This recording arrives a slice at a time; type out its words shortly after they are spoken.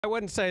I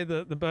wouldn't say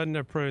the burden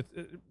of proof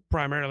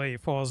primarily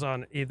falls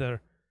on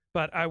either,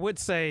 but I would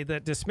say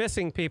that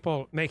dismissing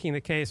people making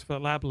the case for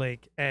lab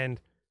leak and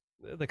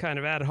the kind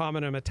of ad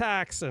hominem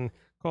attacks and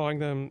calling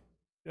them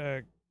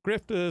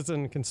grifters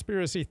and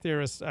conspiracy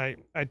theorists, I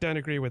don't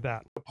agree with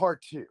that.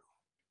 Part two,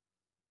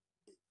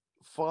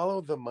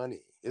 follow the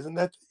money. Isn't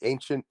that the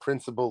ancient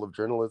principle of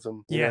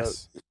journalism?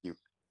 Yes.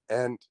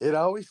 And it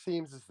always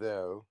seems as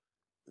though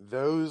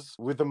those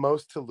with the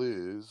most to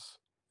lose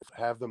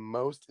have the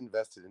most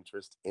invested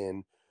interest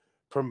in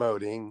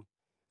promoting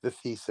the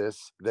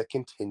thesis that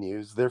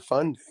continues their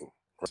funding.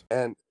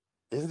 And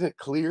isn't it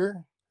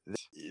clear?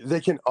 They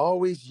can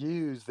always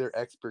use their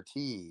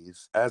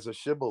expertise as a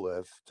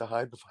shibboleth to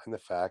hide behind the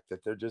fact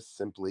that they're just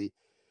simply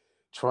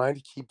trying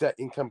to keep that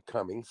income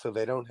coming so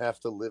they don't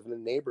have to live in a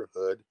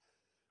neighborhood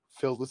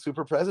filled with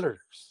super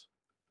predators.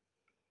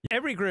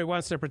 Every group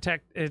wants to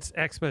protect its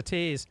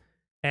expertise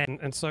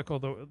and circle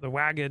the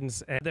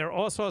wagons. And there are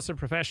all sorts of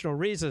professional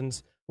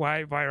reasons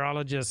why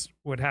virologists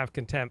would have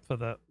contempt for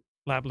the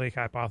lab leak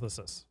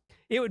hypothesis.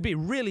 It would be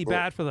really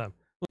bad for them.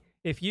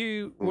 If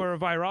you were a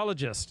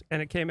virologist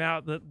and it came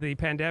out that the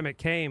pandemic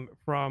came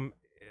from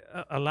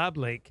a lab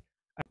leak,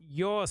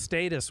 your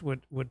status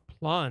would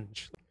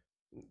plunge.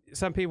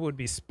 Some people would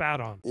be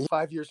spat on.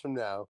 5 years from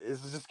now,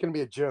 it's just going to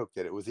be a joke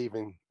that it was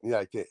even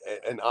like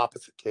an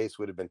opposite case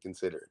would have been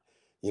considered.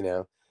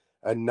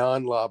 A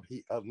non-lab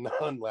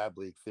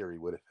leak theory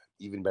would have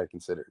even been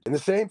considered. And the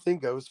same thing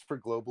goes for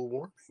global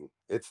warming.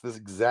 It's the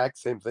exact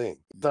same thing.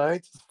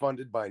 Science is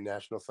funded by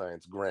national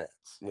science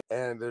grants.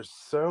 And there's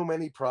so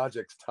many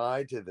projects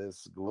tied to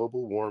this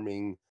global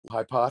warming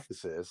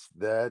hypothesis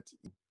that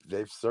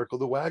they've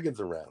circled the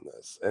wagons around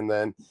this. And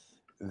then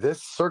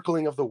this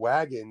circling of the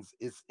wagons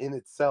is in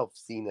itself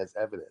seen as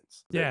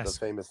evidence. Yes. The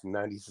famous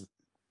 97%.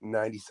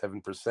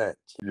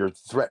 You're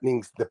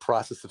threatening the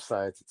process of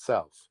science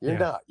itself. You're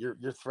not. You're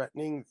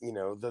threatening,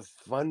 the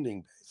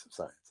funding base of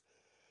science.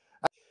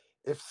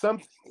 If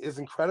something is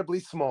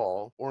incredibly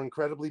small or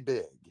incredibly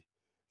big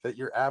that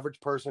your average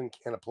person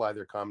can't apply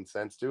their common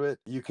sense to it,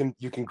 you can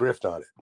grift on it.